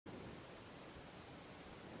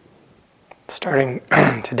starting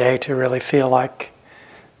today to really feel like,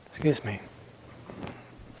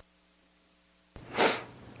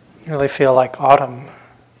 really feel like autumn,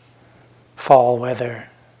 fall weather,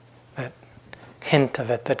 that hint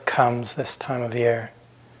of it that comes this time of year.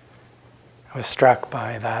 I was struck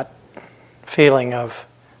by that feeling of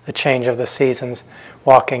the change of the seasons,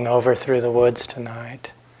 walking over through the woods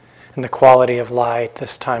tonight, and the quality of light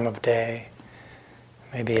this time of day.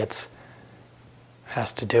 Maybe it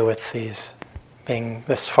has to do with these being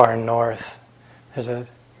this far north. There's a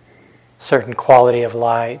certain quality of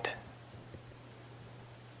light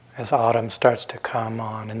as autumn starts to come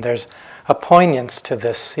on, and there's a poignance to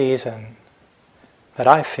this season that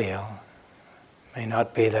I feel may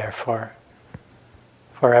not be there for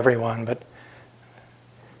everyone, but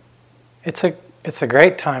it's a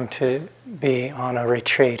great time to be on a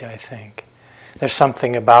retreat, I think. There's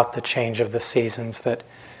something about the change of the seasons that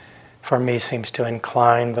for me seems to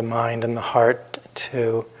incline the mind and the heart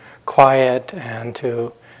to quiet and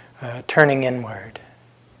to turning inward.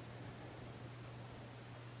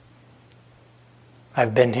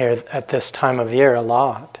 I've been here at this time of year a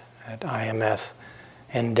lot at IMS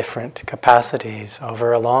in different capacities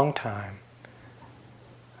over a long time.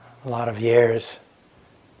 A lot of years,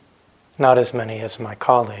 not as many as my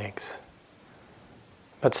colleagues,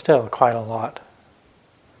 but still quite a lot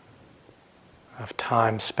of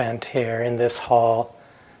time spent here in this hall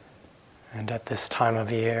and at this time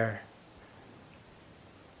of year.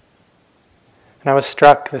 And I was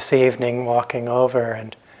struck this evening walking over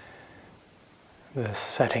and the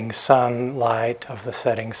setting sunlight of the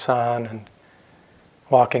setting sun and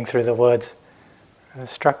walking through the woods. I was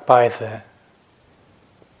struck by the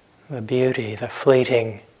beauty, the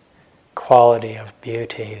fleeting quality of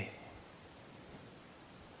beauty.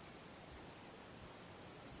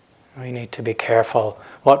 We need to be careful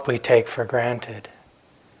what we take for granted.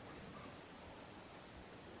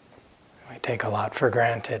 We take a lot for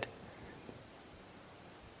granted.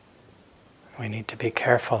 We need to be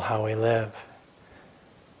careful how we live.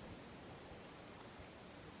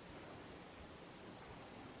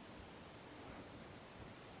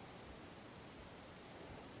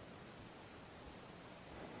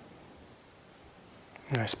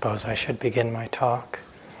 I suppose I should begin my talk.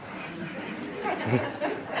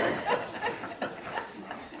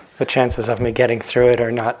 The chances of me getting through it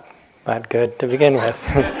are not that good to begin with.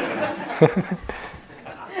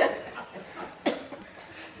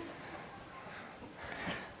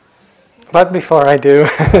 But before I do,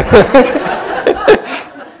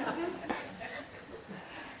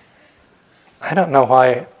 I don't know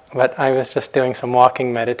why, but I was just doing some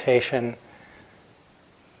walking meditation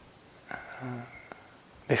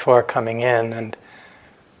before coming in,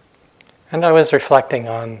 and I was reflecting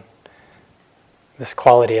on this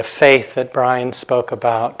quality of faith that Brian spoke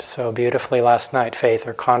about so beautifully last night, faith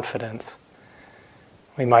or confidence.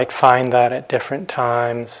 We might find that at different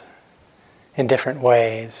times, in different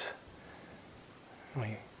ways.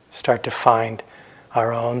 We start to find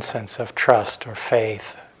our own sense of trust or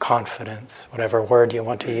faith, confidence, whatever word you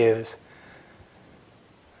want to use.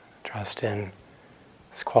 Trust in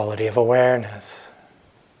this quality of awareness.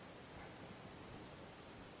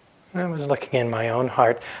 I was looking in my own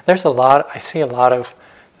heart. I see a lot of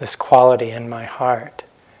this quality in my heart.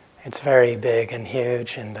 It's very big and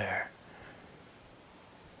huge in there.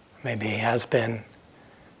 Maybe it has been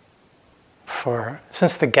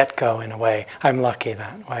since the get-go in a way. I'm lucky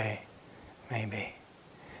that way, maybe.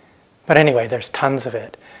 But anyway, there's tons of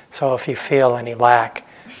it. So if you feel any lack,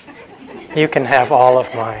 you can have all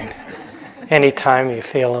of mine. Anytime you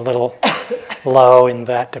feel a little low in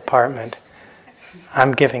that department,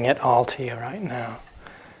 I'm giving it all to you right now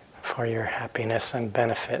for your happiness and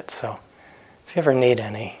benefit. So if you ever need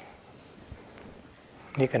any,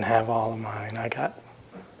 you can have all of mine. I got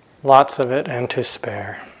lots of it and to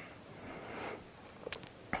spare.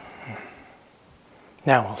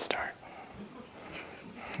 Now I'll start.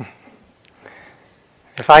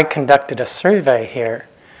 If I conducted a survey here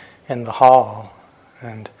in the hall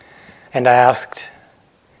and I asked,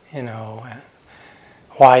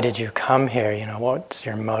 why did you come here? What's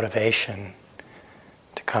your motivation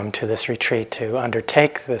to come to this retreat, to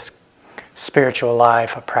undertake this spiritual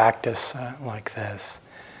life, a practice like this?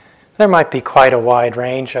 There might be quite a wide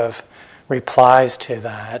range of replies to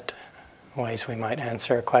that, ways we might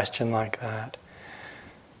answer a question like that.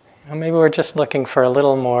 Maybe we're just looking for a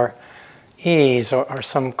little more ease or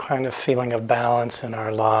some kind of feeling of balance in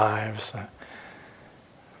our lives.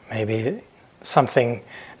 Maybe something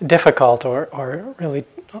difficult or really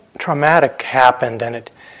traumatic happened and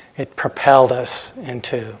it propelled us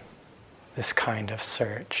into this kind of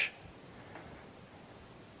search.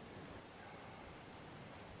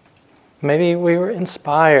 Maybe we were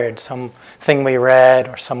inspired, something we read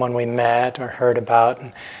or someone we met or heard about,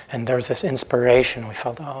 and there was this inspiration. We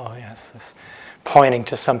felt, oh yes, this pointing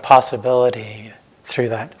to some possibility through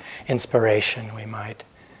that inspiration we might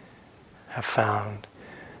have found.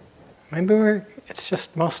 Maybe it's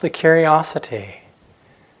just mostly curiosity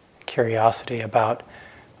about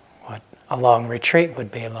what a long retreat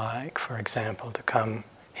would be like, for example, to come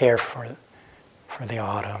here for the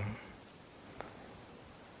autumn.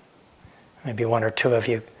 Maybe one or two of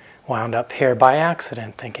you wound up here by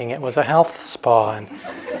accident thinking it was a health spa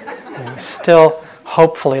and still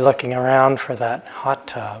hopefully looking around for that hot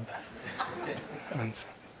tub. And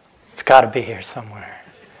it's got to be here somewhere.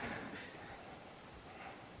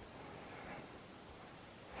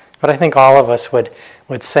 But I think all of us would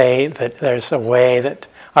say that there's a way that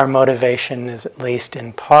our motivation is at least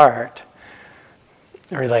in part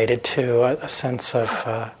related to a sense of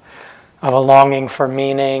a longing for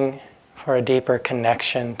meaning, for a deeper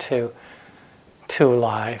connection to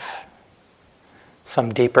life,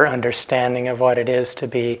 some deeper understanding of what it is to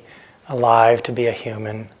be alive, to be a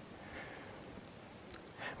human.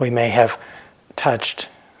 We may have touched,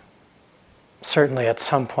 certainly at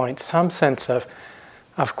some point, some sense of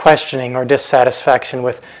questioning or dissatisfaction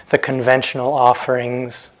with the conventional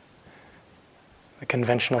offerings, the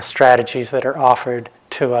conventional strategies that are offered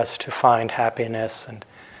to us to find happiness and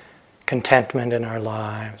contentment in our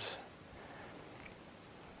lives.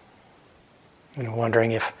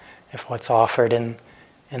 Wondering if what's offered in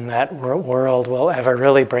that world will ever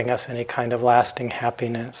really bring us any kind of lasting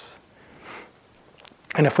happiness.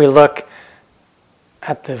 And if we look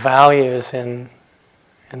at the values in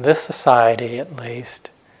this society, at least,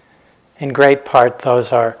 in great part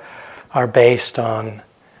those are based on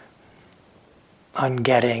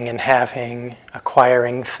getting and having,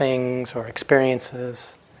 acquiring things or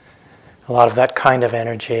experiences, a lot of that kind of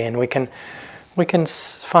energy, and we can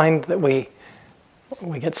find that we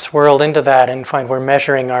get swirled into that and find we're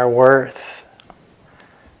measuring our worth,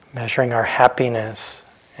 measuring our happiness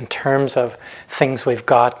in terms of things we've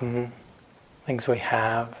gotten, things we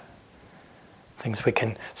have, things we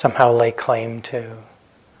can somehow lay claim to.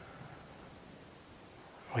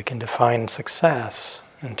 We can define success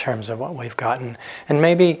in terms of what we've gotten. And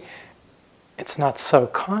maybe it's not so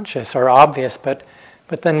conscious or obvious, but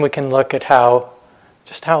then we can look at how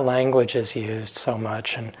language is used so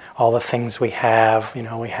much and all the things we have.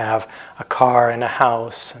 We have a car and a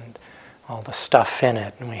house and all the stuff in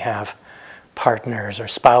it, and we have partners or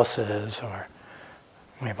spouses, or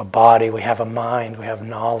we have a body, we have a mind, we have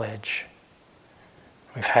knowledge.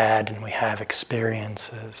 We've had and we have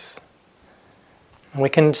experiences. And we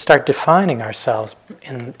can start defining ourselves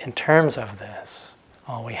in terms of this.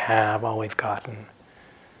 All we have, all we've gotten.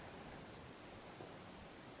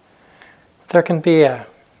 There can be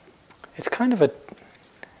it's kind of a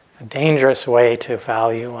dangerous way to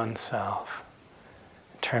value oneself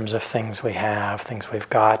in terms of things we have, things we've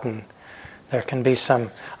gotten. There can be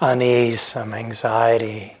some unease, some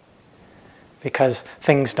anxiety, because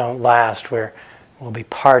things don't last. We'll be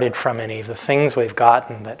parted from any of the things we've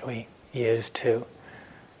gotten that we use to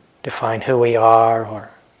define who we are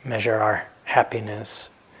or measure our happiness.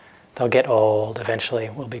 They'll get old. Eventually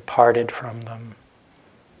we'll be parted from them.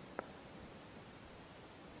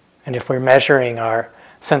 And if we're measuring our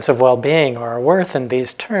sense of well-being or our worth in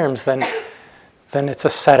these terms, then it's a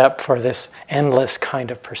setup for this endless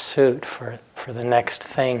kind of pursuit for the next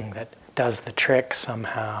thing that does the trick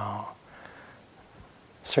somehow.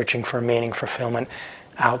 Searching for meaning, fulfillment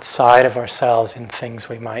outside of ourselves in things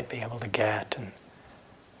we might be able to get and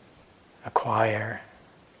acquire.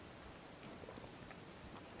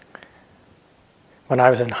 When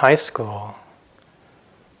I was in high school,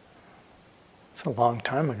 it's a long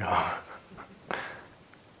time ago.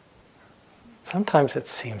 Sometimes it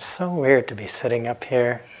seems so weird to be sitting up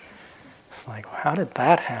here. It's like, how did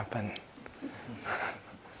that happen?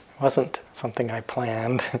 It wasn't something I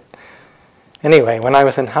planned. Anyway, when I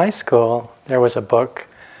was in high school, there was a book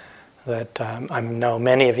that I know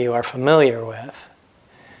many of you are familiar with.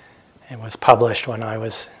 It was published when I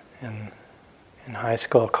was in high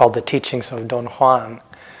school, called The Teachings of Don Juan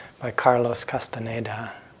by Carlos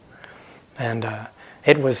Castaneda. And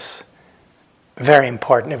it was very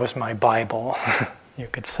important. It was my Bible, you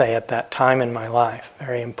could say, at that time in my life.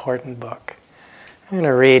 Very important book. I'm going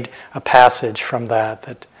to read a passage from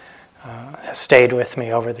that has stayed with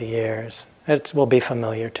me over the years. It will be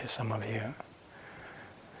familiar to some of you.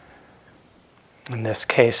 In this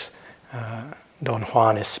case, Don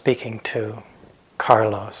Juan is speaking to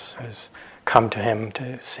Carlos, who's come to him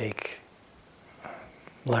to seek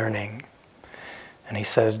learning. And he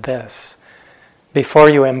says this: before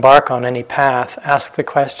you embark on any path, ask the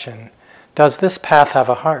question, does this path have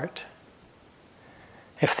a heart?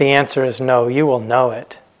 If the answer is no, you will know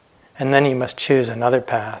it, and then you must choose another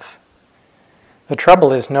path. The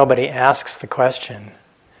trouble is nobody asks the question,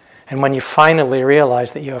 and when you finally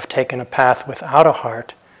realize that you have taken a path without a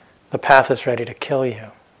heart, the path is ready to kill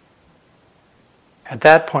you. At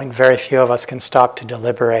that point, very few of us can stop to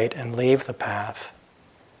deliberate and leave the path.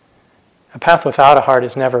 A path without a heart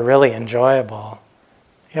is never really enjoyable.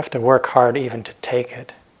 You have to work hard even to take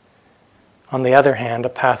it. On the other hand, a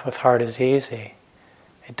path with heart is easy.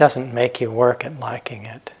 It doesn't make you work at liking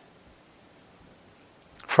it.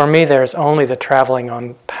 For me, there is only the traveling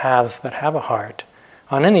on paths that have a heart,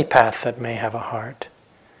 on any path that may have a heart.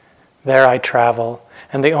 There I travel,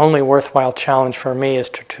 and the only worthwhile challenge for me is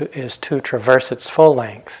to traverse its full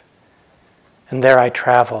length. And there I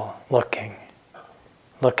travel, looking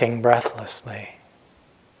breathlessly.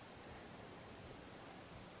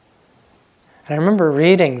 And I remember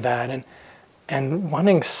reading that and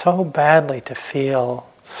wanting so badly to feel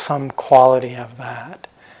some quality of that,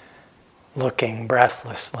 looking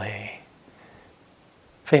breathlessly,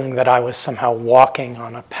 feeling that I was somehow walking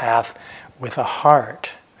on a path with a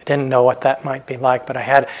heart. I didn't know what that might be like, but I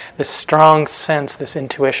had this strong sense, this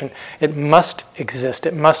intuition, it must exist,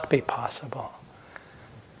 it must be possible.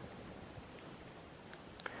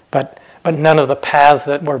 But none of the paths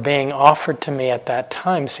that were being offered to me at that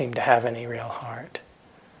time seemed to have any real heart.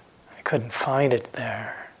 I couldn't find it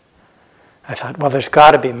there. I thought, well, there's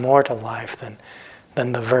got to be more to life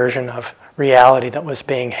than the version of reality that was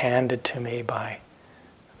being handed to me by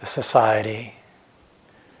the society.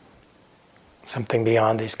 Something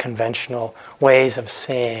beyond these conventional ways of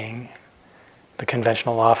seeing, the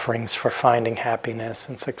conventional offerings for finding happiness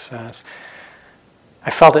and success. I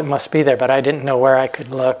felt it must be there, but I didn't know where I could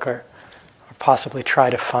look or possibly try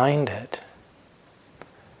to find it.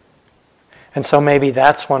 And so maybe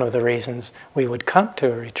that's one of the reasons we would come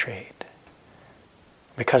to a retreat,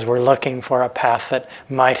 because we're looking for a path that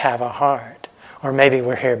might have a heart. Or maybe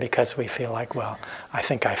we're here because we feel like, well, I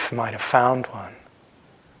think I might have found one.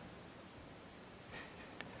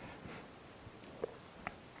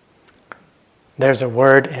 There's a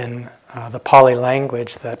word in the Pali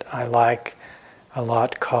language that I like a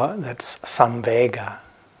lot, that's samvega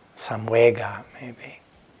maybe.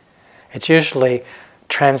 It's usually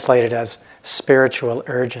translated as spiritual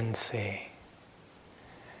urgency.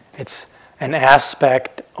 It's an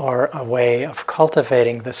aspect or a way of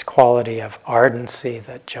cultivating this quality of ardency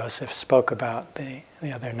that Joseph spoke about the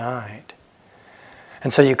other night.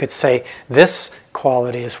 And so you could say this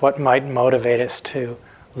quality is what might motivate us to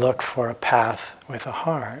look for a path with a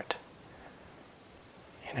heart.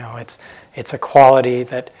 It's a quality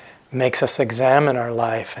that makes us examine our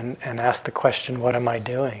life and ask the question, what am I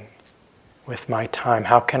doing with my time?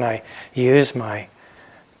 How can I use my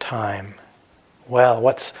time well?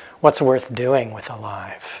 What's worth doing with a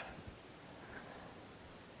life?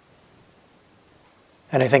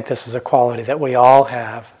 And I think this is a quality that we all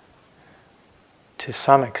have to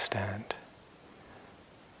some extent.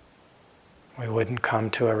 We wouldn't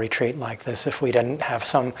come to a retreat like this if we didn't have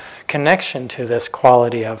some connection to this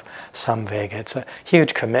quality of samvega. It's a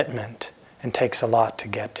huge commitment and takes a lot to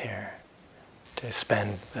get here, to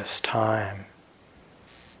spend this time.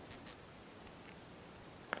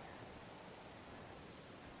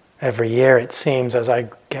 Every year, it seems, as I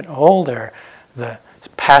get older, the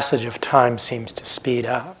passage of time seems to speed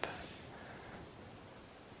up.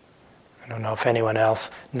 I don't know if anyone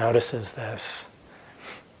else notices this.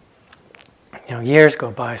 Years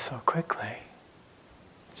go by so quickly.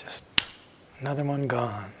 Just another one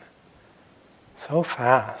gone. So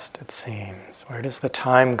fast, it seems. Where does the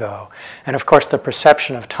time go? And of course, the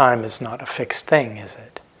perception of time is not a fixed thing, is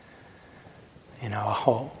it? A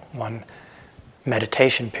whole one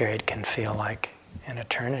meditation period can feel like an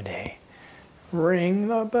eternity. Ring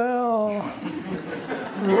the bell.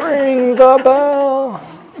 Ring the bell.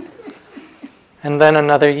 And then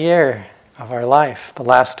another year of our life, the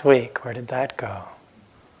last week, where did that go?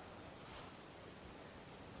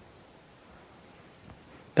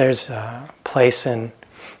 There's a place in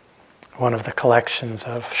one of the collections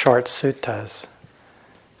of short suttas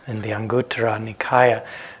in the Anguttara Nikaya,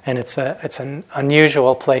 and it's an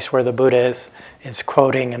unusual place where the Buddha is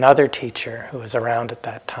quoting another teacher who was around at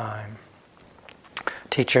that time, a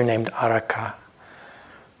teacher named Araka.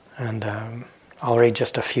 And I'll read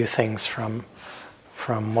just a few things from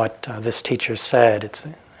what this teacher said. It's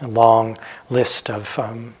a long list of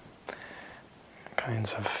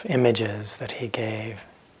kinds of images that he gave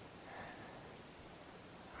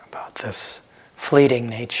about this fleeting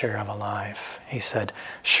nature of a life. He said,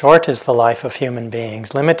 "Short is the life of human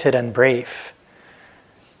beings, limited and brief.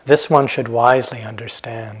 This one should wisely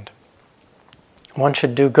understand. One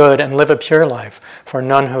should do good and live a pure life, for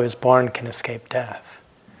none who is born can escape death."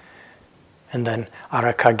 And then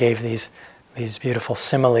Araka gave these beautiful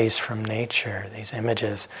similes from nature, these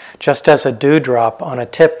images. Just as a dewdrop on a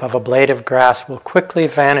tip of a blade of grass will quickly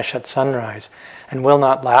vanish at sunrise and will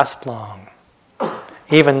not last long,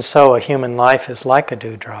 even so a human life is like a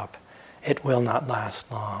dewdrop. It will not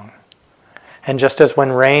last long. And just as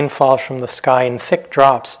when rain falls from the sky in thick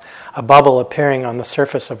drops, a bubble appearing on the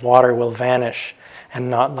surface of water will vanish and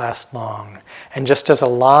not last long. And just as a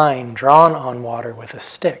line drawn on water with a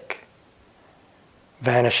stick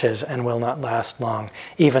vanishes and will not last long,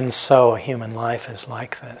 even so a human life is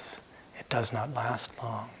like this. It does not last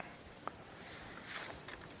long.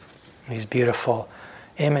 These beautiful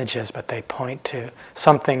images, but they point to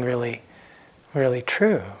something really, really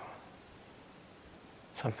true.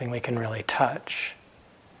 Something we can really touch.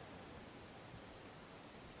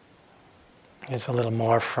 Here's a little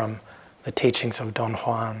more from the teachings of Don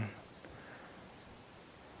Juan.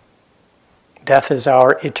 Death is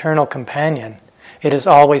our eternal companion. It is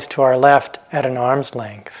always to our left at an arm's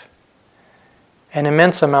length. An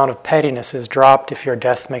immense amount of pettiness is dropped if your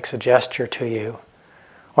death makes a gesture to you,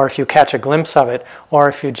 or if you catch a glimpse of it, or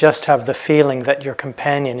if you just have the feeling that your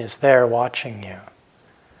companion is there watching you.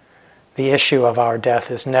 The issue of our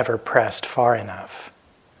death is never pressed far enough.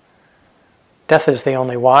 Death is the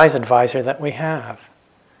only wise advisor that we have.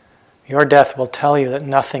 Your death will tell you that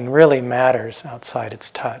nothing really matters outside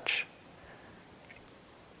its touch.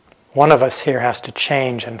 One of us here has to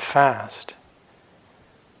change and fast.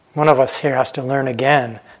 One of us here has to learn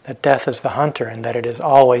again that death is the hunter and that it is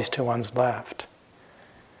always to one's left.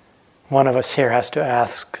 One of us here has to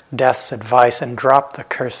ask death's advice and drop the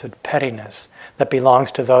cursed pettiness that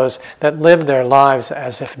belongs to those that live their lives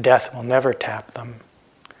as if death will never tap them.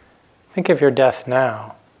 Think of your death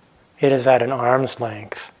now. It is at an arm's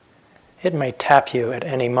length. It may tap you at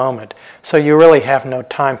any moment, so you really have no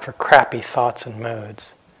time for crappy thoughts and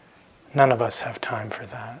moods. None of us have time for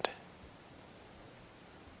that.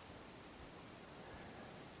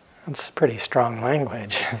 That's pretty strong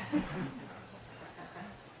language.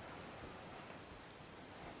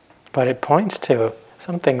 But it points to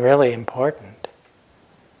something really important.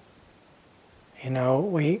 You know,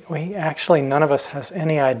 we actually, none of us has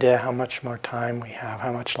any idea how much more time we have,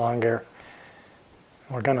 how much longer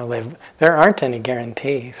we're going to live. There aren't any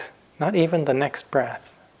guarantees, not even the next breath.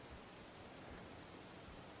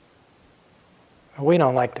 We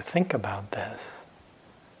don't like to think about this.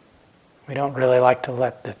 We don't really like to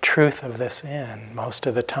let the truth of this in. Most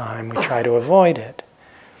of the time we try to avoid it.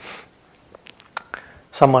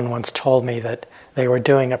 Someone once told me that they were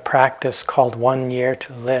doing a practice called 1 year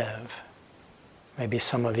to live. Maybe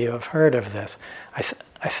some of you have heard of this. I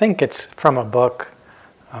think it's from a book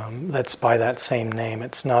that's by that same name.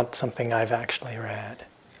 It's not something I've actually read.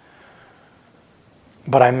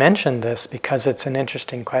 But I mention this because it's an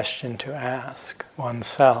interesting question to ask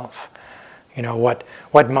oneself. You know,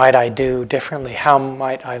 what might I do differently? How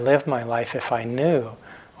might I live my life if I knew,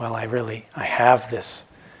 well, I have this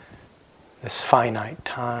finite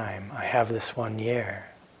time. I have this 1 year.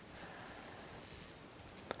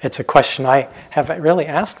 It's a question I have really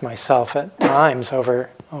asked myself at times over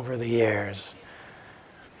the years.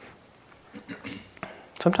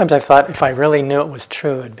 Sometimes I've thought if I really knew it was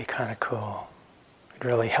true, it'd be kind of cool. It'd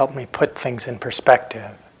really help me put things in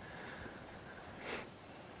perspective.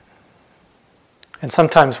 And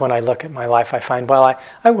sometimes when I look at my life, I find, well,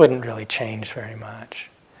 I wouldn't really change very much.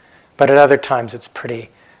 But at other times, it's pretty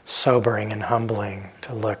sobering and humbling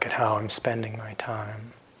to look at how I'm spending my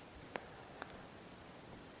time.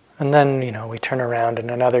 And then, you know, we turn around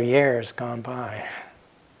and another year has gone by.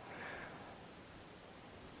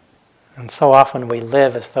 And so often we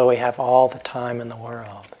live as though we have all the time in the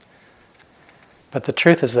world. But the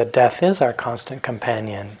truth is that death is our constant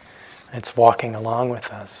companion. It's walking along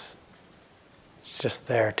with us. It's just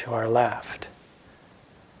there to our left.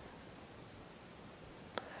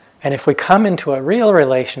 And if we come into a real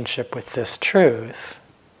relationship with this truth,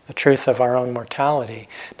 the truth of our own mortality,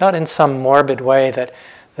 not in some morbid way that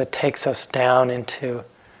takes us down into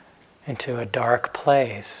a dark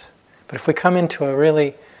place, but if we come into a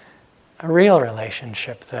real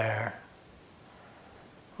relationship there,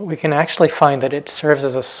 we can actually find that it serves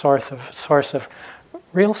as a source of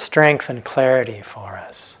real strength and clarity for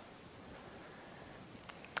us.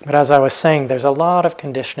 But as I was saying, there's a lot of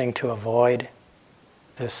conditioning to avoid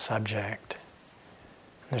this subject.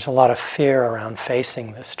 There's a lot of fear around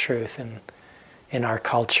facing this truth in our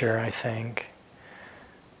culture, I think.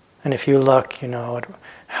 And if you look, at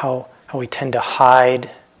how we tend to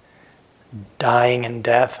hide dying and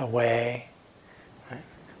death away, right?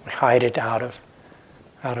 We hide it out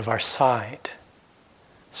of our sight,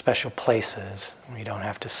 special places. We don't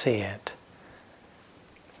have to see it.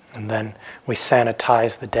 And then we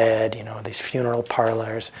sanitize the dead, these funeral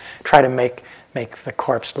parlors, try to make the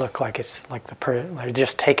corpse look like it's like they're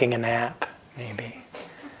just taking a nap, maybe.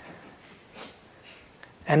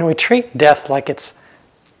 And we treat death like it's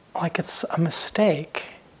a mistake,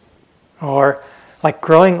 or like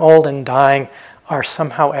growing old and dying are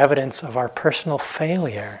somehow evidence of our personal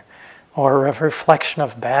failure, or a reflection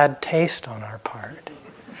of bad taste on our part.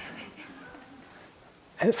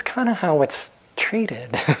 And it's kind of how it's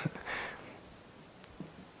treated.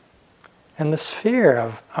 And the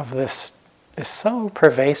sphere of this is so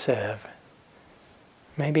pervasive.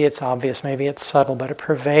 Maybe it's obvious, maybe it's subtle, but it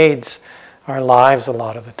pervades our lives a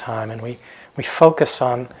lot of the time. And we focus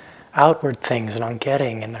on outward things and on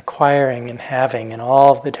getting and acquiring and having and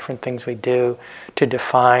all of the different things we do to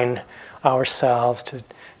define ourselves, to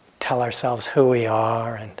tell ourselves who we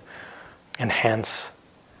are and enhance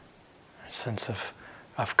a sense of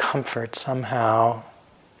comfort somehow.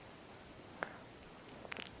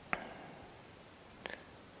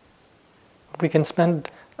 We can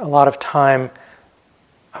spend a lot of time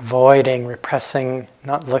avoiding, repressing,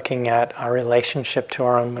 not looking at our relationship to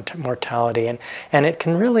our own mortality, and it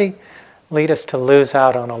can really lead us to lose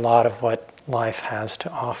out on a lot of what life has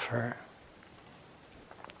to offer.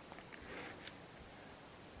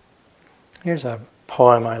 Here's a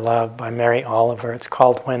poem I love by Mary Oliver. It's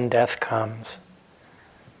called When Death Comes.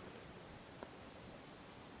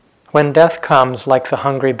 When death comes like the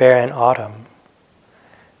hungry bear in autumn,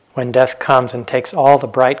 when death comes and takes all the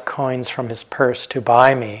bright coins from his purse to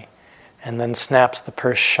buy me, and then snaps the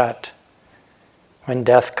purse shut, when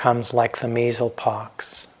death comes like the measles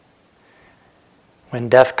pox, when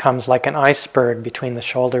death comes like an iceberg between the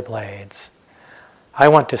shoulder blades, I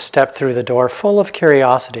want to step through the door full of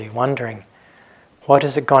curiosity, wondering, what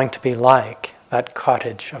is it going to be like, that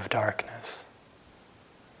cottage of darkness?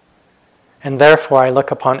 And therefore I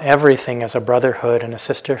look upon everything as a brotherhood and a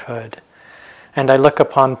sisterhood, and I look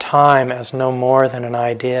upon time as no more than an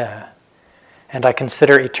idea, and I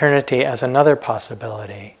consider eternity as another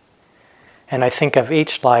possibility, and I think of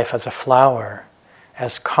each life as a flower,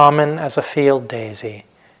 as common as a field daisy,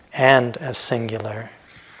 and as singular.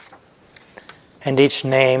 And each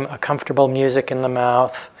name a comfortable music in the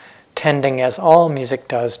mouth, tending as all music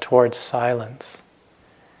does towards silence,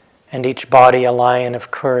 and each body a lion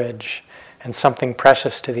of courage, and something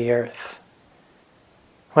precious to the earth.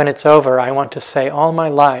 When it's over, I want to say all my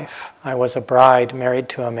life I was a bride married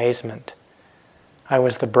to amazement. I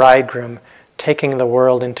was the bridegroom taking the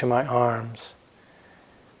world into my arms.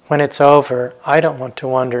 When it's over, I don't want to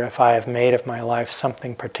wonder if I have made of my life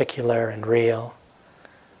something particular and real.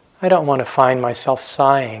 I don't want to find myself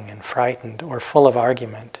sighing and frightened or full of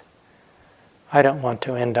argument. I don't want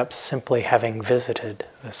to end up simply having visited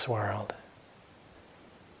this world.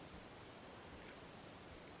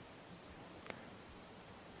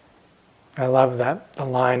 I love the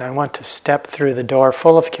line, I want to step through the door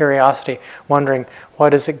full of curiosity, wondering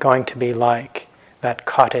what is it going to be like, that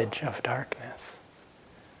cottage of darkness.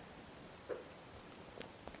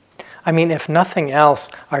 I mean, if nothing else,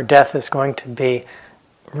 our death is going to be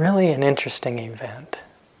really an interesting event.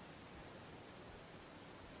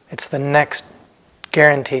 It's the next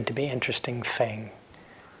guaranteed to be interesting thing.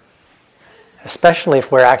 Especially if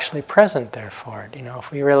we're actually present there for it.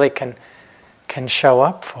 If we really can show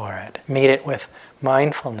up for it, meet it with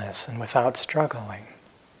mindfulness and without struggling.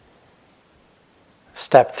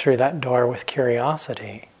 Step through that door with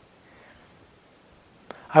curiosity.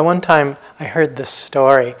 One time I heard this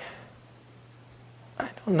story. I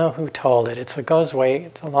don't know who told it. It's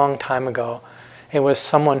a long time ago. It was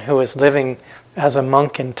someone who was living as a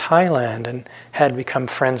monk in Thailand and had become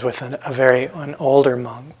friends with an older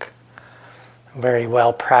monk, a very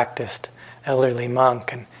well practiced elderly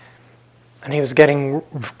monk, and he was getting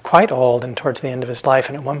quite old and towards the end of his life.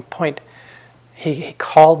 And at one point, he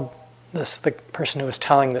called the person who was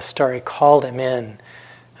telling this story called him in,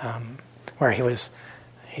 where he was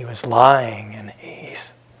lying, and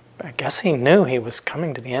I guess he knew he was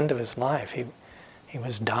coming to the end of his life. He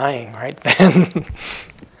was dying right then.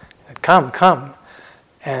 Come.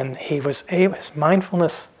 And his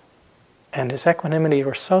mindfulness and his equanimity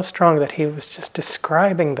were so strong that he was just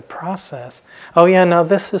describing the process. Oh yeah, now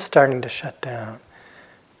this is starting to shut down.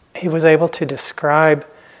 He was able to describe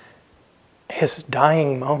his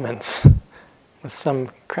dying moments with some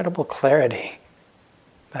incredible clarity,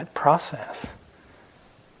 that process.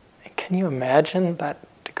 Can you imagine that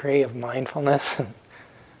degree of mindfulness and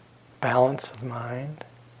balance of mind.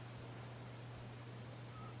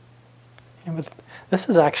 But this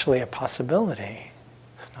is actually a possibility.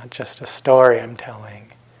 It's not just a story I'm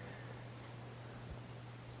telling.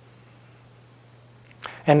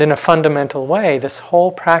 And in a fundamental way, this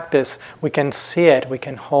whole practice, we can see it, we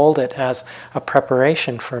can hold it as a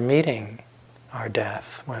preparation for meeting our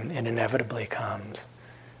death when it inevitably comes.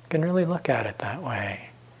 We can really look at it that way.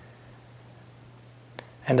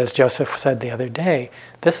 And as Joseph said the other day,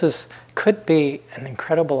 could be an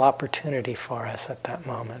incredible opportunity for us at that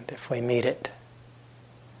moment if we meet it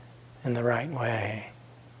in the right way.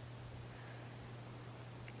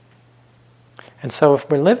 And so if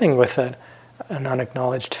we're living with an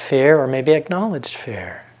unacknowledged fear, or maybe acknowledged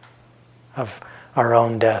fear of our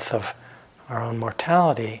own death, of our own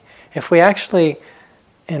mortality, if we actually,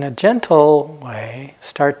 in a gentle way,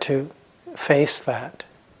 start to face that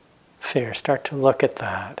fear, start to look at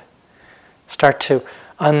that, start to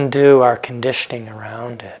undo our conditioning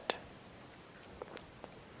around it,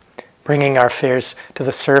 bringing our fears to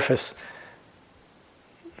the surface,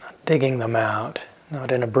 not digging them out,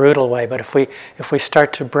 not in a brutal way, but if we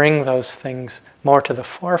start to bring those things more to the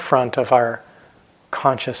forefront of our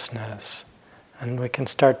consciousness, and we can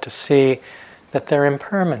start to see that they're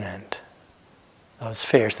impermanent, those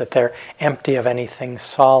fears, that they're empty of anything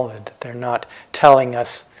solid, that they're not telling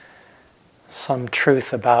us some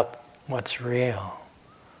truth about what's real.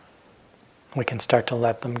 We can start to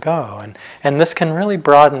let them go. And this can really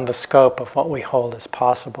broaden the scope of what we hold as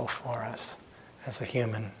possible for us as a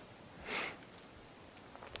human.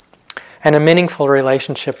 And a meaningful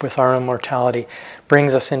relationship with our own mortality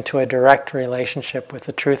brings us into a direct relationship with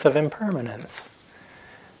the truth of impermanence,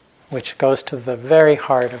 which goes to the very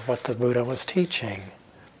heart of what the Buddha was teaching.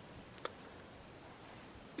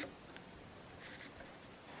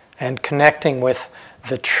 And connecting with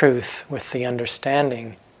the truth, with the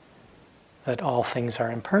understanding that all things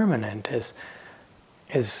are impermanent is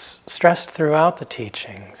stressed throughout the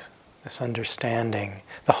teachings, this understanding.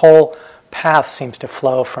 The whole path seems to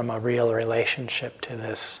flow from a real relationship to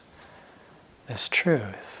this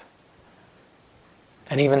truth.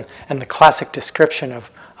 And the classic description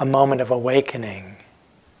of a moment of awakening,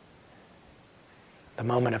 the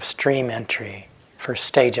moment of stream entry, first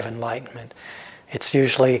stage of enlightenment, it's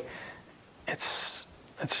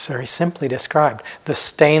very simply described. The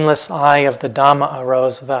stainless eye of the Dhamma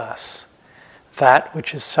arose thus. That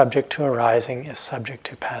which is subject to arising is subject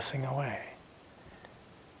to passing away.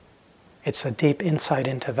 It's a deep insight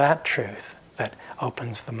into that truth that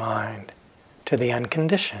opens the mind to the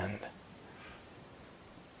unconditioned.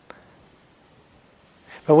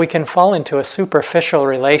 But we can fall into a superficial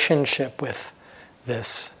relationship with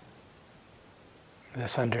this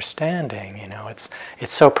understanding.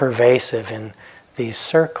 It's so pervasive in these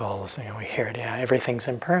circles. We hear it, everything's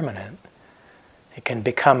impermanent. It can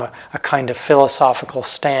become a kind of philosophical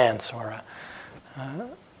stance or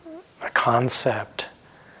a concept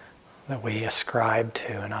that we ascribe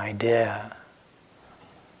to, an idea.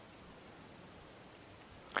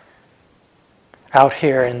 Out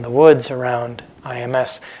here in the woods around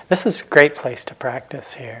IMS, this is a great place to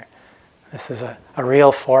practice here. This is a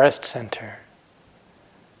real forest center.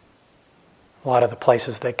 A lot of the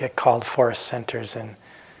places that get called forest centers in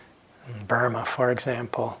Burma, for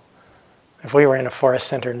example. If we were in a forest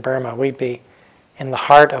center in Burma, we'd be in the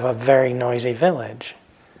heart of a very noisy village.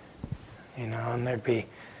 And there'd be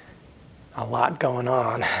a lot going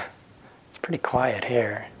on. It's pretty quiet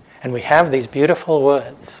here. And we have these beautiful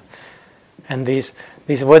woods. And these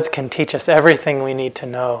woods can teach us everything we need to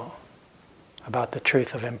know about the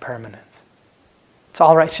truth of impermanence. It's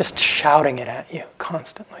all right, it's just shouting it at you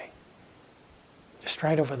constantly. Just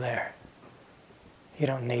right over there. You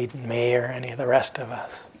don't need me or any of the rest of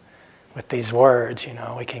us. With these words,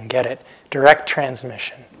 we can get it. Direct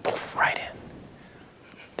transmission. Right in.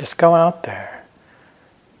 Just go out there.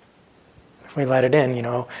 If we let it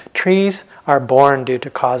in, trees are born due to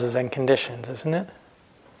causes and conditions, isn't it?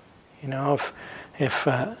 If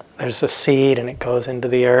there's a seed and it goes into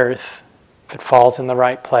the earth, if it falls in the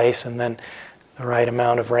right place and then the right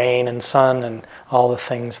amount of rain and sun and all the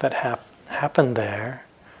things that happen there,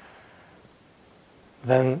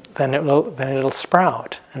 then it'll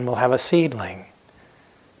sprout and we'll have a seedling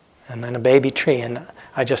and then a baby tree. And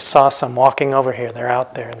I just saw some walking over here. They're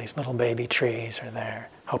out there. These little baby trees are there.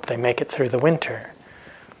 Hope they make it through the winter.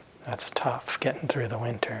 That's tough, getting through the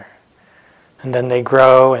winter. And then they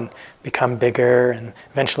grow and become bigger, and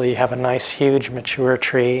eventually you have a nice, huge, mature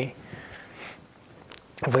tree.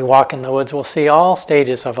 If we walk in the woods, we'll see all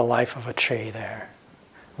stages of a life of a tree there.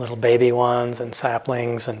 Little baby ones and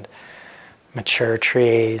saplings and mature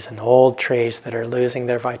trees and old trees that are losing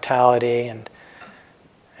their vitality, and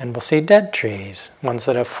we'll see dead trees, ones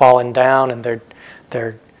that have fallen down and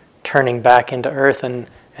they're turning back into earth, and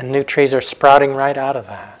new trees are sprouting right out of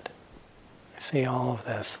that. You see all of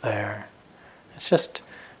this there. It's just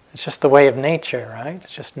the way of nature, right?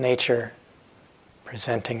 It's just nature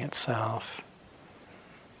presenting itself.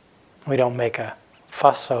 We don't make a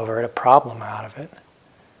fuss over it, a problem out of it.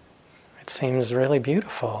 It seems really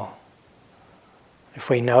beautiful. If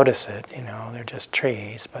we notice it, they're just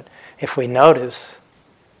trees. But if we notice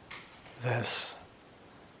this,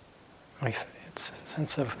 it's a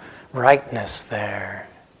sense of rightness there.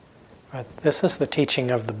 But this is the teaching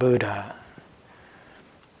of the Buddha.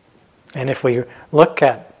 And if we look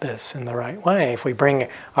at this in the right way, if we bring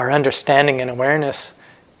our understanding and awareness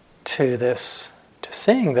to this, to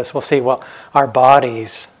seeing this, we'll see, well, our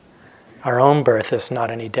bodies, our own birth is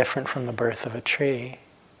not any different from the birth of a tree.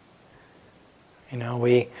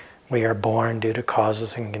 We are born due to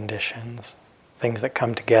causes and conditions, things that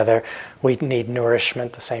come together. We need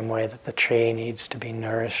nourishment the same way that the tree needs to be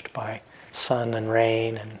nourished by sun and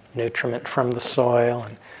rain and nutriment from the soil.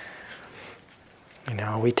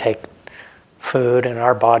 And we take food and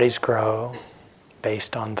our bodies grow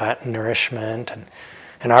based on that nourishment.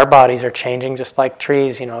 And our bodies are changing just like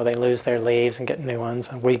trees. They lose their leaves and get new ones.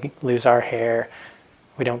 And we lose our hair.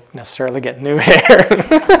 We don't necessarily get new hair.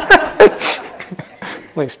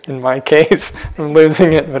 At least in my case, I'm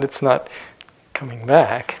losing it, but it's not coming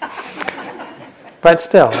back. But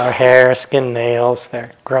still, our hair, skin, nails,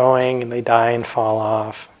 they're growing and they die and fall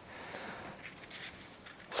off.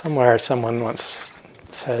 Somewhere someone once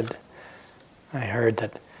said, I heard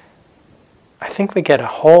that I think we get a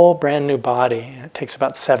whole brand new body, and it takes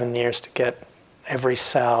about 7 years to get every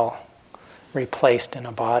cell replaced in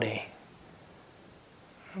a body.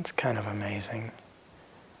 That's kind of amazing.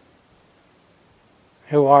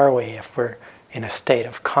 Who are we if we're in a state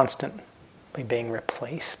of constantly being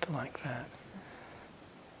replaced like that?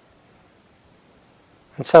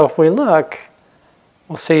 And so if we look,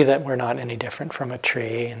 we'll see that we're not any different from a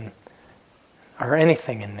tree or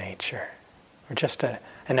anything in nature. We're just an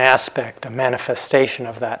aspect, a manifestation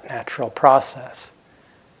of that natural process.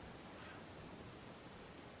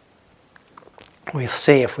 We'll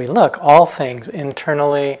see if we look, all things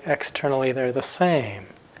internally, externally, they're the same.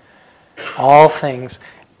 All things,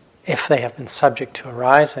 if they have been subject to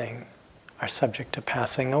arising, are subject to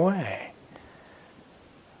passing away.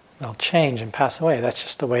 They'll change and pass away. That's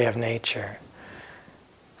just the way of nature.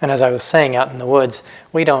 And as I was saying, out in the woods,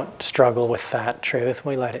 we don't struggle with that truth.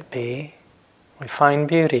 We let it be. We find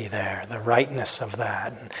beauty there, the rightness of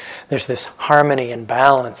that. And there's this harmony and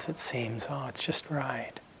balance, it seems. Oh, it's just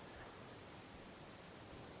right.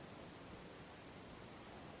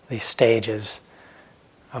 These stages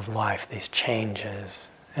of life, these changes.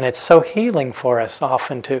 And it's so healing for us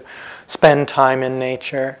often to spend time in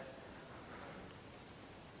nature.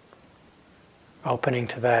 Opening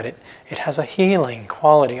to that, it has a healing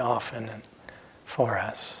quality often for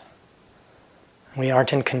us. We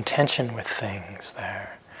aren't in contention with things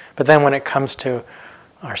there. But then when it comes to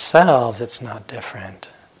ourselves, it's not different.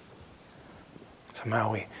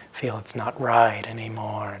 Somehow we feel it's not right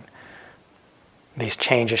anymore. And these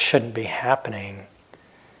changes shouldn't be happening.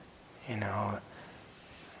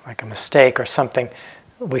 Like a mistake or something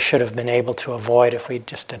we should have been able to avoid if we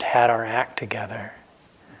just had our act together.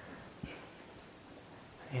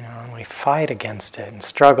 And we fight against it and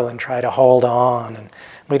struggle and try to hold on. And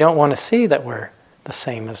we don't want to see that we're the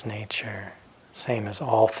same as nature, same as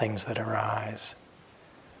all things that arise.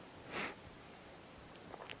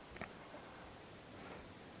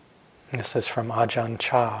 And this is from Ajahn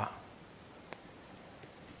Chah.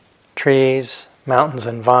 Trees, mountains,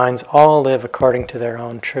 and vines all live according to their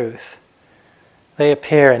own truth. They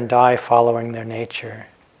appear and die following their nature.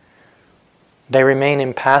 They remain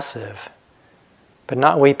impassive, but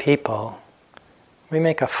not we people. We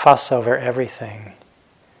make a fuss over everything.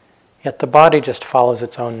 Yet the body just follows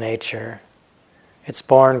its own nature. It's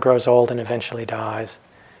born, grows old, and eventually dies.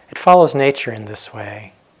 It follows nature in this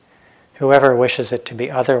way. Whoever wishes it to be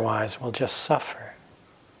otherwise will just suffer.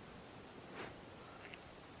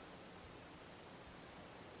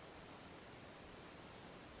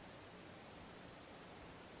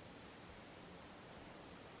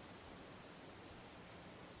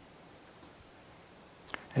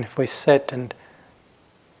 And if we sit and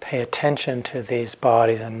pay attention to these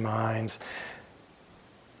bodies and minds,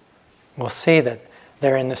 we'll see that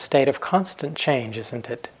they're in a state of constant change, isn't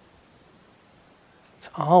it? It's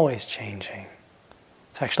always changing.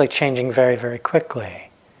 It's actually changing very, very quickly.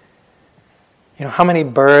 How many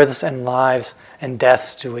births and lives and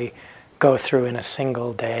deaths do we go through in a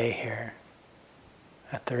single day here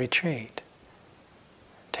at the retreat.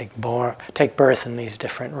 Take birth in these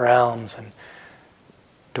different realms and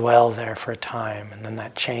dwell there for a time, and then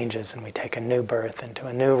that changes and we take a new birth into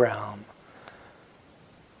a new realm.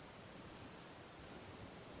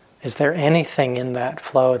 Is there anything in that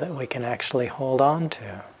flow that we can actually hold on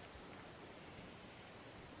to?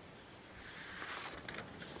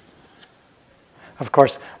 Of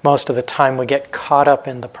course, most of the time we get caught up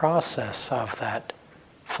in the process of that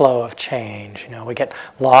flow of change. We get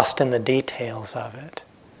lost in the details of it.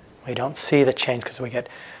 We don't see the change because we get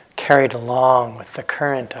carried along with the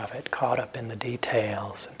current of it, caught up in the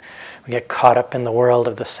details. And we get caught up in the world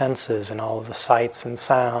of the senses and all of the sights and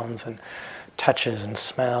sounds and touches and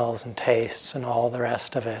smells and tastes and all the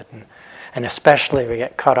rest of it. And especially we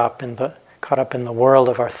get caught up in the world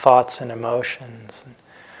of our thoughts and emotions and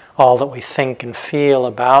all that we think and feel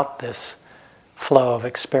about this flow of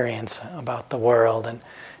experience, about the world,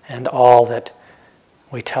 and all that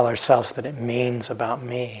we tell ourselves that it means about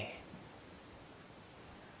me.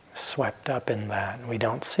 Swept up in that, and we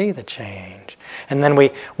don't see the change. And then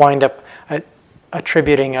we wind up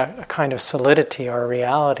attributing a kind of solidity or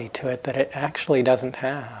reality to it that it actually doesn't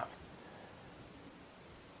have.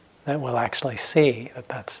 That we'll actually see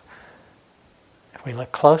that's, if we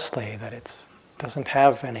look closely, that it doesn't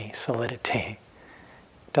have any solidity,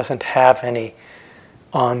 doesn't have any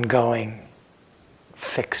ongoing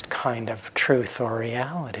fixed kind of truth or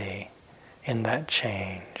reality in that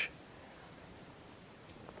change.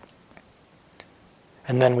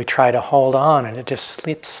 And then we try to hold on and it just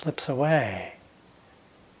slips away.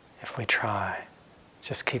 If we try, it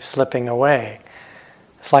just keeps slipping away.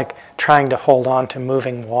 It's like trying to hold on to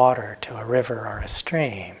moving water, to a river or a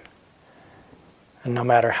stream. And no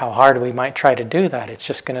matter how hard we might try to do that, it's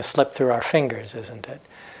just going to slip through our fingers, isn't it?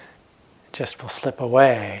 It just will slip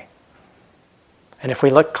away. And if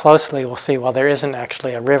we look closely, we'll see, well, there isn't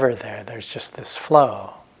actually a river there. There's just this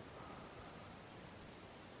flow.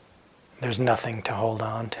 There's nothing to hold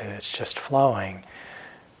on to. It's just flowing.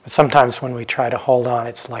 But sometimes when we try to hold on,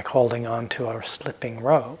 it's like holding on to a slipping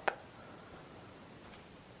rope.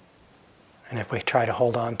 And if we try to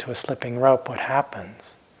hold on to a slipping rope, what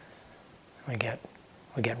happens? We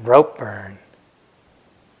get rope burn.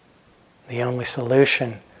 The only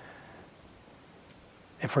solution,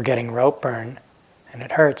 if we're getting rope burn and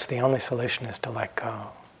it hurts, the only solution is to let go.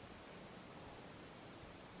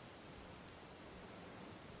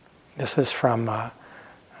 This is from a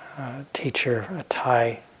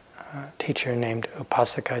Thai teacher named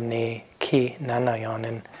Upasaka Ni Ki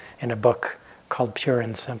Nanayon in a book called Pure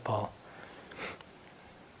and Simple.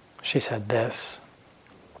 She said this: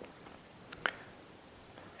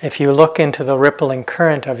 if you look into the rippling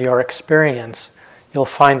current of your experience, you'll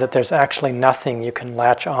find that there's actually nothing you can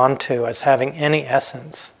latch onto as having any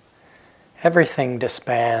essence. Everything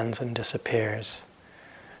disbands and disappears.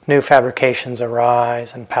 New fabrications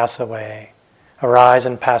arise and pass away, arise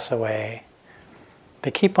and pass away. They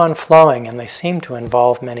keep on flowing and they seem to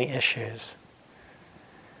involve many issues.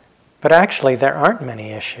 But actually there aren't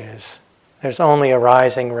many issues. There's only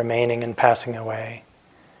arising, remaining, and passing away.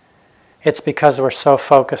 It's because we're so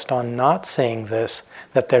focused on not seeing this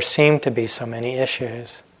that there seem to be so many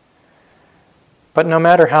issues. But no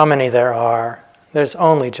matter how many there are, there's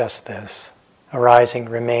only just this, arising,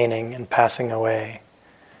 remaining, and passing away.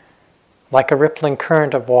 Like a rippling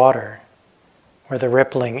current of water, where the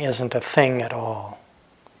rippling isn't a thing at all.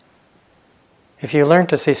 If you learn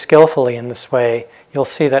to see skillfully in this way, you'll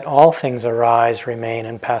see that all things arise, remain,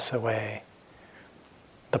 and pass away.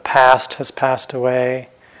 The past has passed away.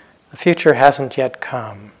 The future hasn't yet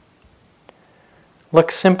come.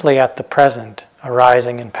 Look simply at the present,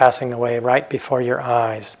 arising and passing away right before your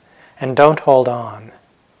eyes, and don't hold on.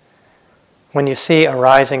 When you see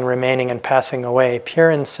arising, remaining, and passing away, pure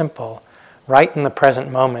and simple, right in the present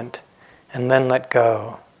moment, and then let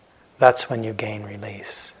go, that's when you gain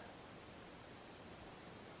release.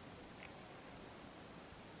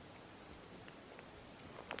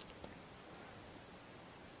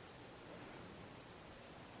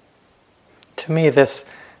 To me, this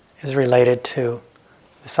is related to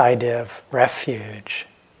this idea of refuge.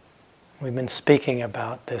 We've been speaking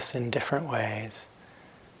about this in different ways.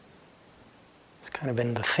 It's kind of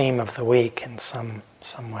been the theme of the week in some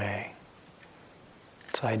way.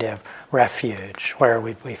 This idea of refuge, where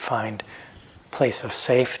we find a place of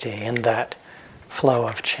safety in that flow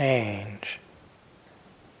of change.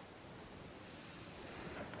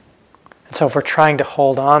 And so if we're trying to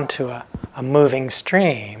hold on to a moving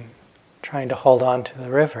stream, trying to hold on to the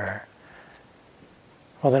river,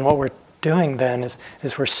 well then what we're doing then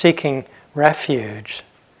is we're seeking refuge,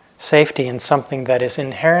 safety in something that is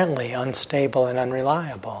inherently unstable and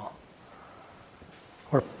unreliable.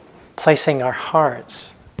 We're placing our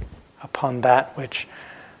hearts upon that which,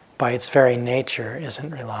 by its very nature,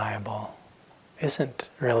 isn't reliable, isn't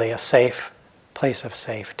really a safe place of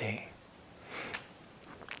safety.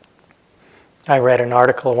 I read an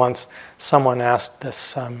article once, someone asked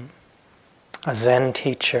this, a Zen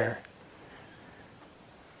teacher,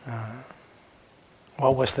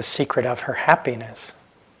 what was the secret of her happiness?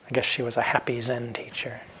 I guess she was a happy Zen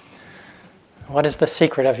teacher. What is the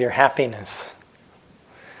secret of your happiness?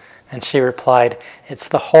 And she replied, it's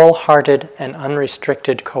the wholehearted and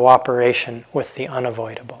unrestricted cooperation with the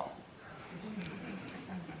unavoidable.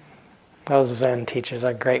 Those Zen teachers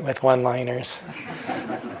are great with one-liners.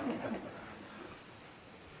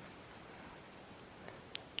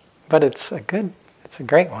 But it's a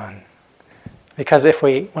great one. Because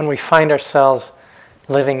when we find ourselves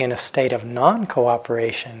living in a state of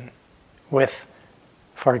non-cooperation with,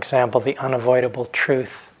 for example, the unavoidable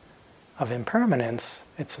truth of impermanence,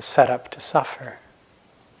 it's a setup to suffer.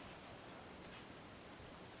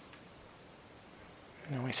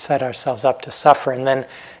 We set ourselves up to suffer, and then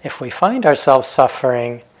if we find ourselves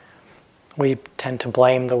suffering, we tend to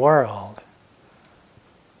blame the world.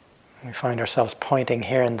 We find ourselves pointing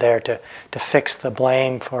here and there to fix the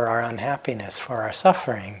blame for our unhappiness, for our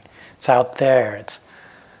suffering. It's out there, it's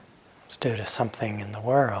due to something in the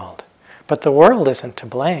world. But the world isn't to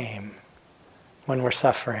blame when we're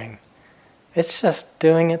suffering. It's just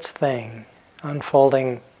doing its thing,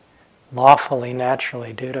 unfolding lawfully,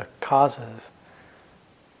 naturally, due to causes.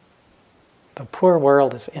 The poor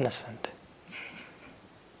world is innocent.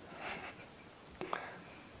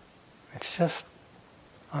 It's just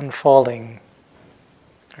unfolding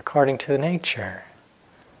according to nature.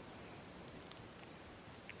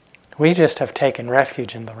 We just have taken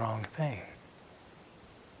refuge in the wrong thing.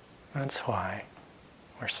 That's why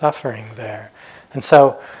we're suffering there. And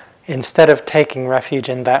so, instead of taking refuge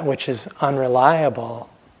in that which is unreliable,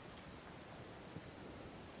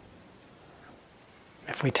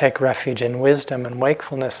 if we take refuge in wisdom and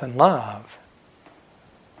wakefulness and love,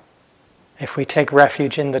 if we take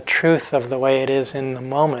refuge in the truth of the way it is in the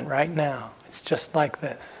moment right now, it's just like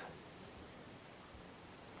this.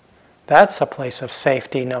 That's a place of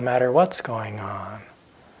safety no matter what's going on.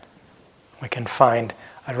 We can find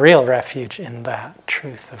a real refuge in that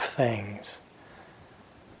truth of things.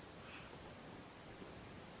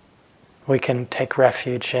 We can take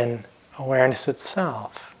refuge in awareness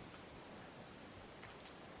itself.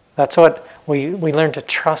 That's what we learn to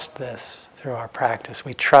trust this through our practice.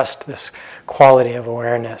 We trust this quality of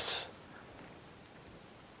awareness.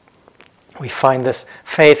 We find this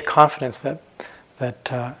faith, confidence that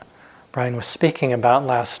Brian was speaking about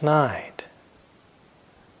last night.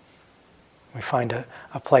 We find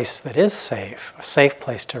a place that is safe, a safe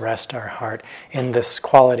place to rest our heart in this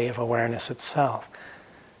quality of awareness itself.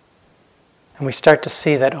 And we start to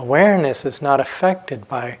see that awareness is not affected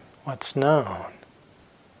by what's known.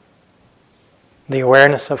 The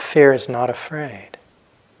awareness of fear is not afraid.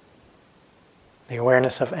 The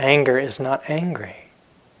awareness of anger is not angry.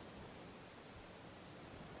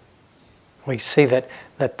 We see that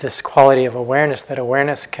this quality of awareness, that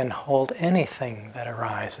awareness can hold anything that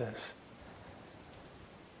arises.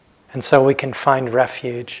 And so we can find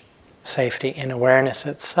refuge, safety in awareness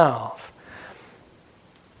itself.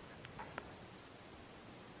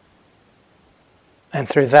 And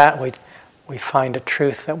through that we find a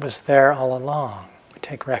truth that was there all along. We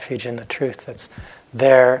take refuge in the truth that's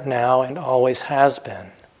there now and always has been.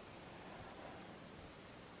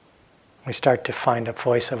 We start to find a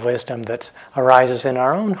voice of wisdom that arises in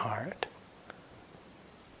our own heart.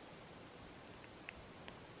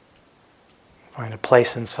 Find a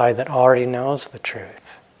place inside that already knows the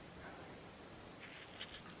truth.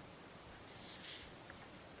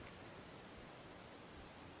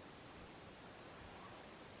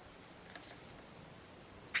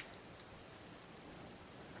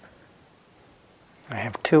 I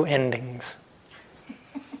have two endings.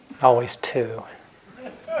 Always two.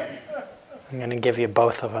 I'm going to give you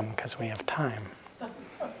both of them because we have time.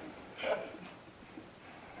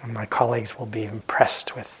 And my colleagues will be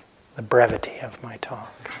impressed with the brevity of my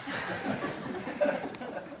talk.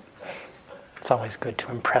 It's always good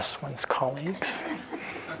to impress one's colleagues.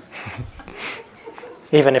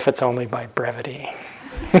 Even if it's only by brevity.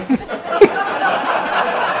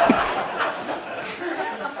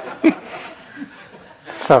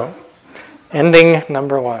 So, ending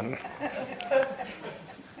number one.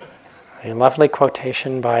 A lovely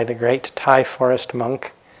quotation by the great Thai forest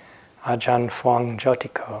monk Ajahn Fuang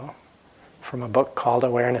Jotiko from a book called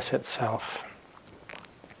Awareness Itself.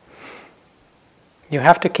 You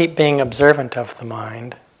have to keep being observant of the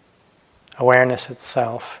mind, awareness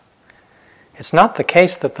itself. It's not the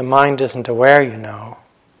case that the mind isn't aware, you know.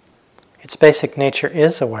 Its basic nature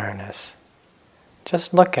is awareness.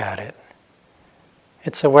 Just look at it.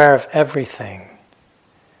 It's aware of everything.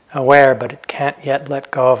 Aware, but it can't yet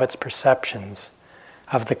let go of its perceptions,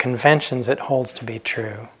 of the conventions it holds to be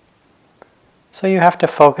true. So you have to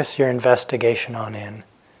focus your investigation on in.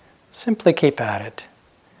 Simply keep at it.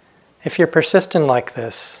 If you're persistent like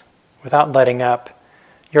this, without letting up,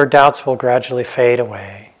 your doubts will gradually fade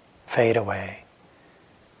away.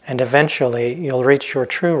 And eventually you'll reach your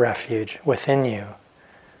true refuge within you,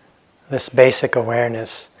 this basic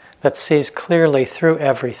awareness that sees clearly through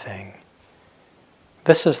everything.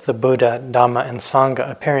 This is the Buddha, Dhamma, and Sangha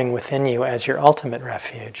appearing within you as your ultimate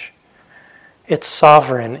refuge. It's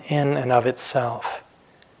sovereign in and of itself.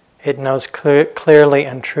 It knows clearly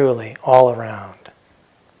and truly all around.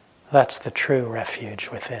 That's the true refuge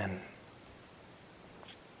within.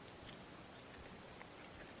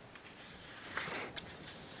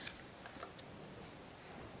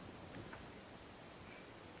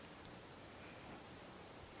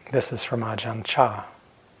 This is from Ajahn Chah.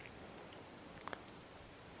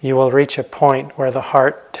 You will reach a point where the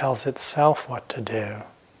heart tells itself what to do.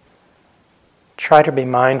 Try to be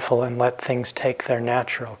mindful and let things take their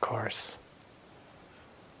natural course.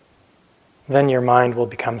 Then your mind will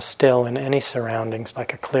become still in any surroundings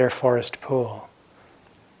like a clear forest pool.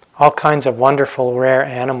 All kinds of wonderful, rare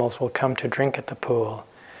animals will come to drink at the pool,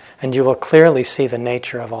 and you will clearly see the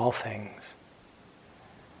nature of all things.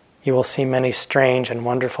 You will see many strange and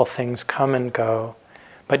wonderful things come and go,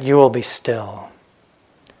 but you will be still.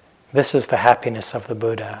 This is the happiness of the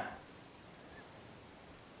Buddha.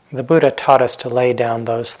 The Buddha taught us to lay down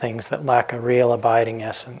those things that lack a real abiding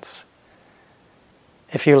essence.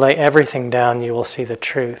 If you lay everything down, you will see the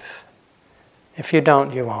truth. If you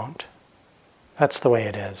don't, you won't. That's the way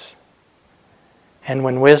it is. And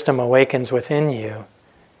when wisdom awakens within you,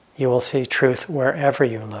 you will see truth wherever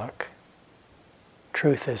you look.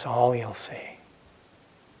 Truth is all you'll see.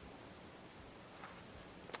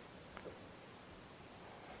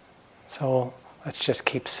 So let's just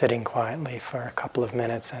keep sitting quietly for a couple of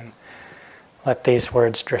minutes and let these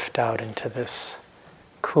words drift out into this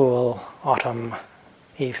cool autumn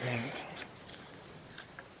evening.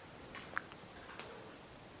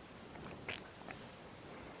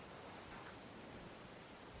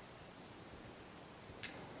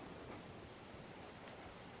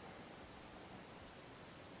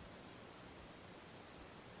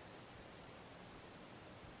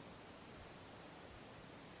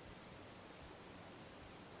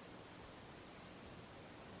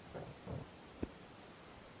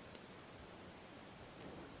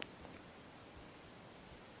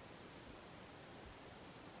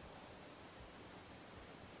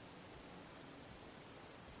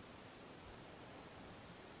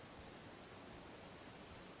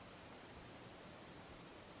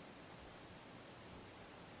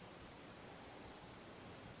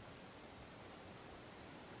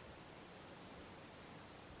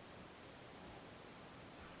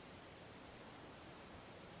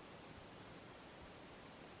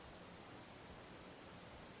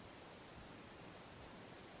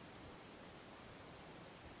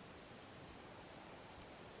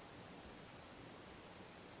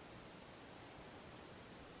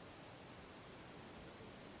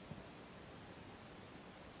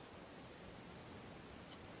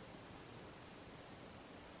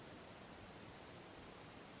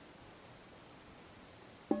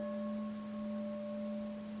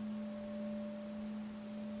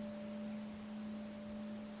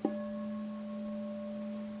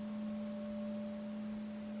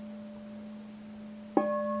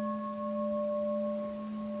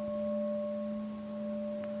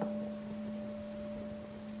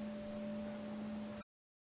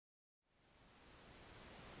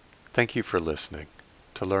 Thank you for listening.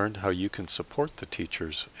 To learn how you can support the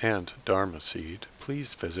teachers and Dharma Seed,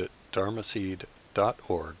 please visit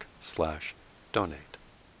dharmaseed.org/donate.